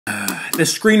The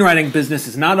screenwriting business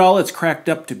is not all it's cracked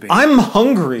up to be. I'm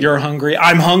hungry. You're hungry.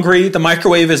 I'm hungry. The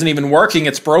microwave isn't even working.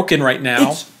 It's broken right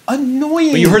now. It's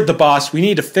annoying. But you heard the boss. We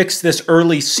need to fix this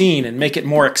early scene and make it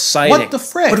more exciting. What the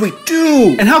frick? What do we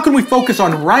do? And how can we focus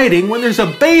on writing when there's a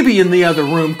baby in the other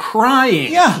room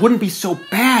crying? Yeah. It wouldn't be so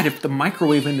bad if the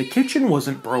microwave in the kitchen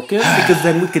wasn't broken, because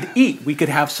then we could eat. We could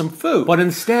have some food. But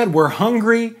instead, we're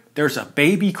hungry. There's a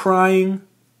baby crying.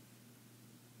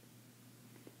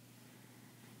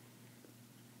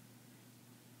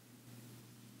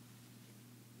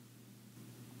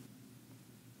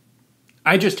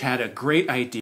 I just had a great idea.